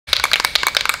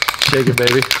Shake it,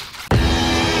 baby.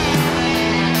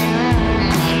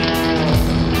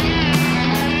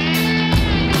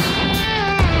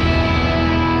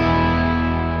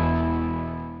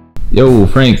 Yo,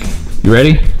 Frank, you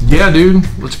ready? Yeah, dude,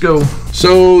 let's go.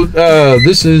 So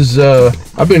this is,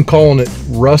 I've been calling it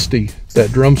Rusty,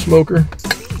 that drum smoker.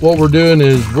 What we're doing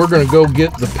is we're gonna go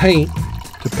get the paint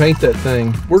to paint that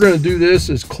thing. We're gonna do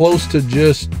this as close to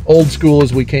just old school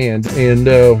as we can. And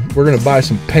we're gonna buy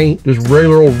some paint, just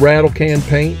regular old rattle can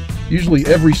paint. Usually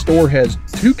every store has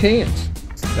 2 cans.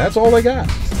 That's all they got.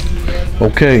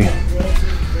 Okay,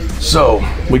 so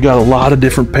we got a lot of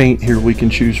different paint here we can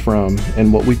choose from.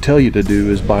 And what we tell you to do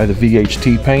is buy the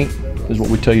VHT paint, is what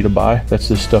we tell you to buy. That's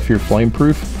this stuff here,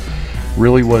 flameproof.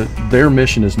 Really what their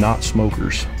mission is, not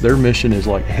smokers. Their mission is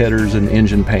like headers and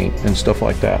engine paint and stuff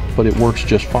like that. But it works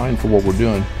just fine for what we're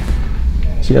doing.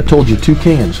 See, I told you 2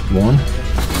 cans. 1,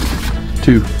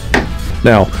 2.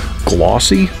 Now,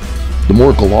 glossy, the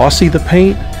more glossy the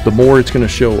paint, the more it's going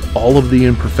to show all of the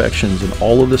imperfections and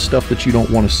all of the stuff that you don't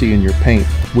want to see in your paint.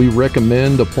 We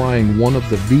recommend applying one of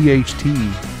the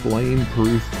VHT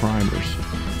flame-proof primers.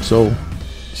 So,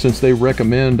 since they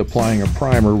recommend applying a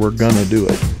primer, we're going to do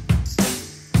it.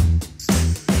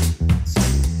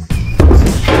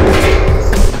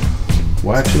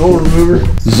 Wax and oil remover.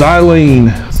 Xylene.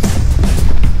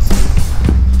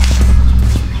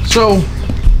 So,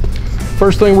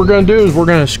 first thing we're going to do is we're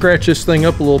going to scratch this thing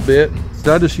up a little bit.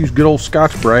 I just use good old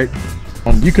Scotch-Brite.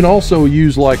 You can also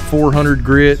use like 400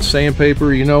 grit,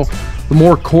 sandpaper. You know, the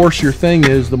more coarse your thing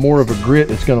is, the more of a grit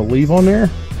it's going to leave on there.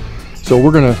 So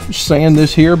we're going to sand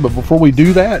this here, but before we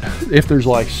do that, if there's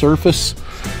like surface,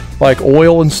 like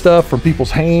oil and stuff from people's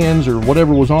hands or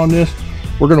whatever was on this,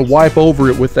 we're going to wipe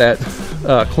over it with that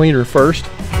cleaner first.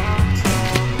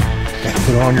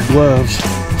 Put on your gloves.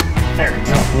 There we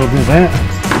go, a little bit of that.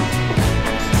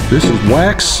 This is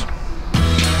wax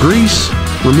grease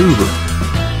remover.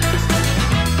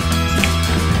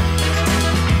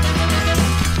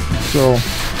 So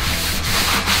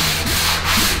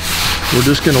we're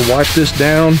just going to wipe this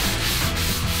down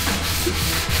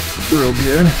real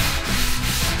good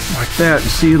like that, and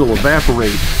see, it'll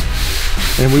evaporate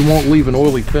and we won't leave an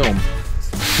oily film.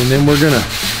 And then we're going to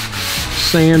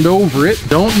sand over it.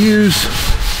 Don't use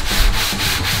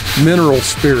mineral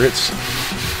spirits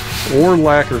or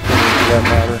lacquer things for that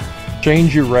matter.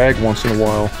 Change your rag once in a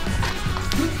while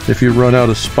if you run out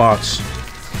of spots.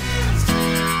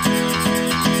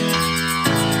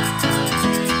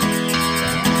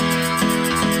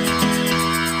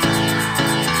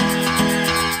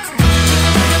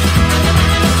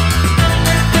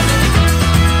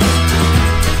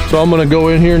 So I'm going to go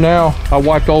in here now. I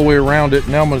wiped all the way around it.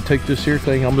 Now I'm going to take this here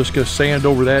thing. I'm just going to sand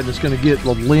over that. And it's going to get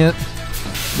the lint.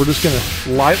 We're just going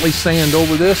to lightly sand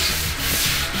over this.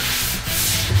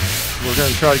 We're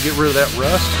going to try to get rid of that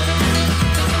rust.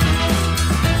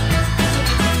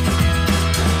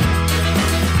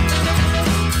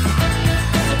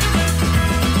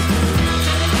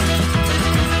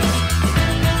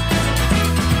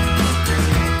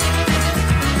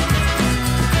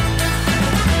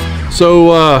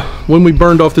 So when we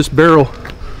burned off this barrel,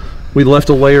 we left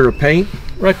a layer of paint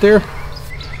right there.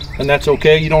 And that's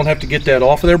okay. You don't have to get that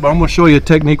off of there. But I'm going to show you a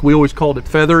technique. We always called it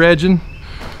feather edging.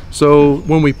 So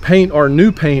when we paint our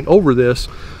new paint over this,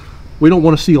 we don't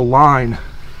want to see a line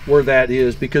where that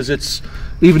is, because it's,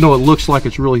 even though it looks like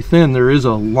it's really thin, there is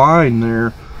a line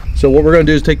there. So what we're going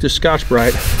to do is take this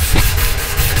Scotch-Brite,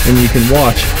 and you can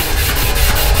watch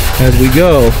as we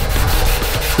go,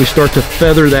 we start to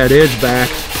feather that edge back.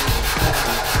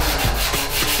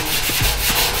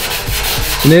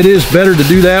 And it is better to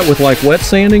do that with like wet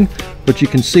sanding, but you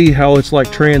can see how it's like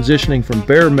transitioning from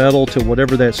bare metal to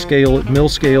whatever that scale, mill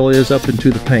scale is, up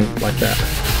into the paint like that.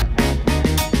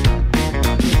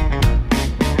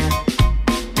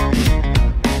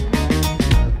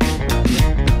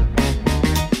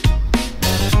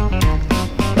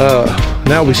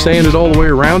 Now we sanded all the way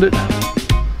around it.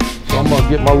 So I'm gonna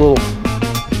get my little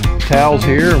towels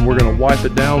here and we're gonna wipe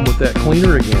it down with that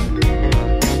cleaner again.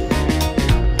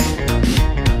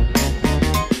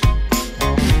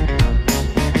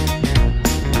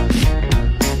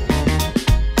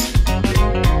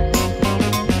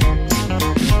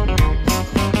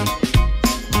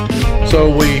 So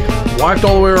we wiped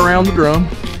all the way around the drum,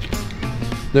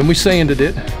 then we sanded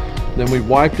it, then we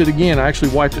wiped it again. I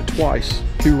actually wiped it twice,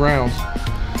 2 rounds.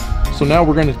 So now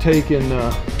we're going to take and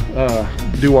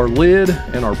do our lid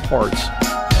and our parts.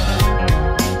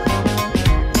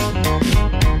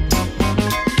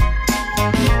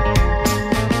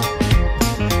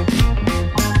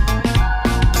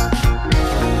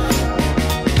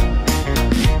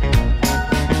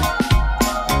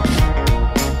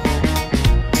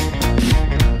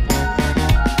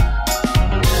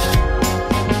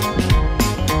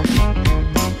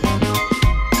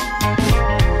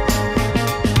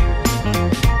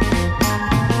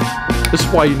 This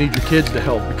is why you need your kids to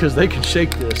help, because they can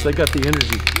shake this. They got the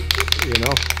energy, you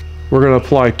know. We're gonna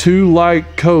apply 2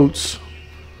 light coats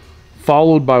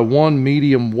followed by 1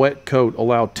 medium wet coat.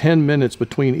 Allow 10 minutes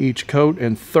between each coat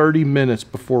and 30 minutes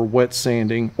before wet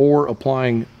sanding or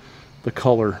applying the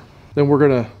color. Then we're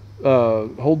gonna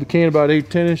hold the can about 8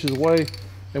 to 10 inches away,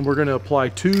 and we're gonna apply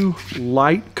 2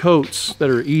 light coats that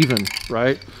are even,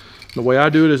 right? The way I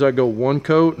do it is I go 1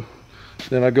 coat,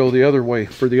 then I go the other way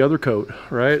for the other coat,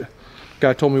 right?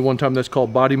 Guy told me one time that's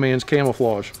called body man's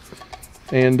camouflage.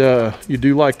 And you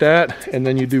do like that, and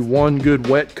then you do 1 good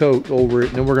wet coat over it,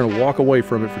 and then we're gonna walk away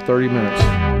from it for 30 minutes.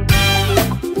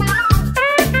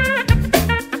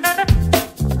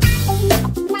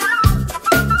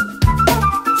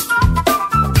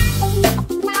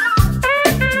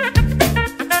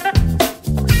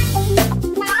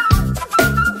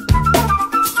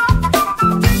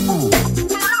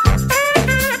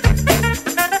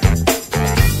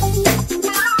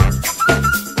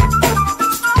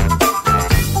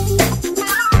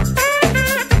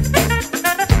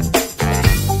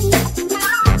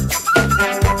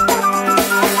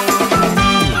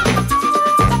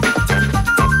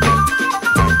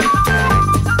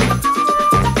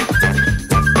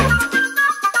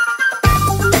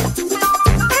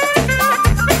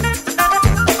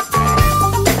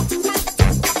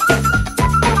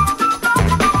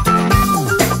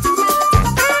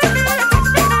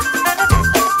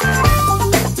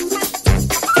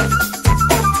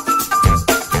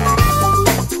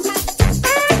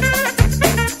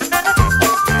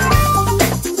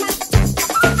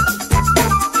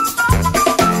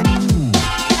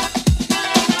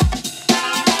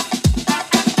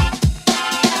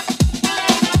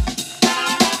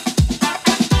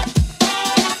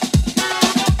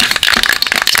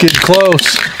 Getting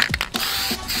close.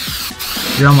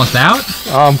 You're almost out?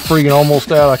 I'm freaking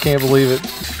almost out. I can't believe it.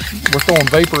 We're throwing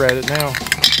vapor at it now.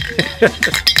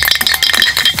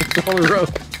 It's on the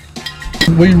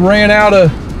road. We ran out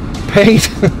of paint.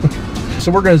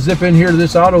 So we're gonna zip in here to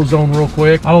this AutoZone real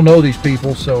quick. I don't know these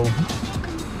people, so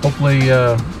hopefully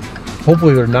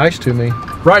they're nice to me.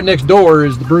 Right next door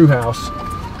is the brew house.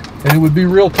 And it would be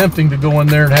real tempting to go in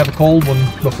there and have a cold one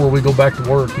before we go back to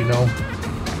work, you know.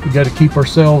 We got to keep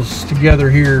ourselves together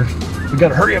here. We got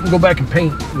to hurry up and go back and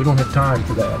paint. We don't have time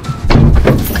for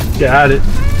that. Got it.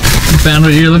 You found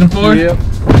what you're looking for? Yep.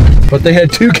 But they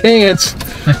had 2 cans.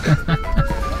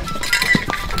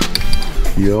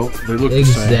 Yep, they look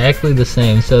exactly the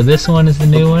same. So this one is the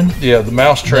new one? Yeah, the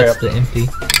mouse trap. That's the empty.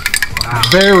 Wow.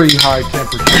 Very high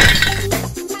temperature.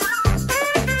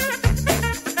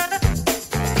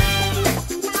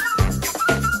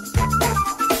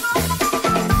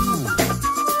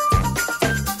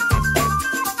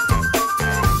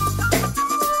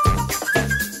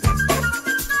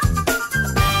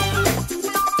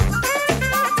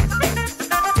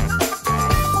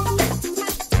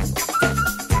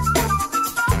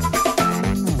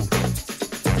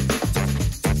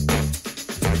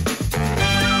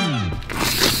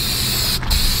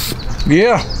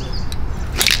 Yeah.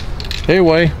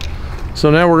 Anyway,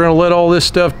 so now we're gonna let all this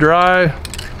stuff dry,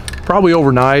 probably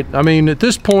overnight. I mean, at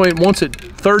this point, once at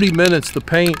 30 minutes, the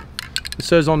paint, it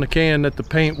says on the can that the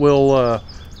paint will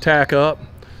tack up.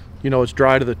 You know, it's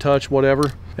dry to the touch,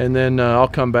 whatever. And then I'll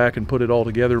come back and put it all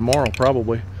together tomorrow,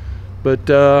 probably. But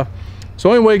so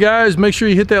anyway, guys, make sure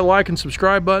you hit that like and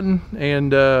subscribe button,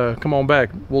 and come on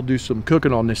back. We'll do some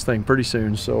cooking on this thing pretty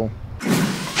soon. So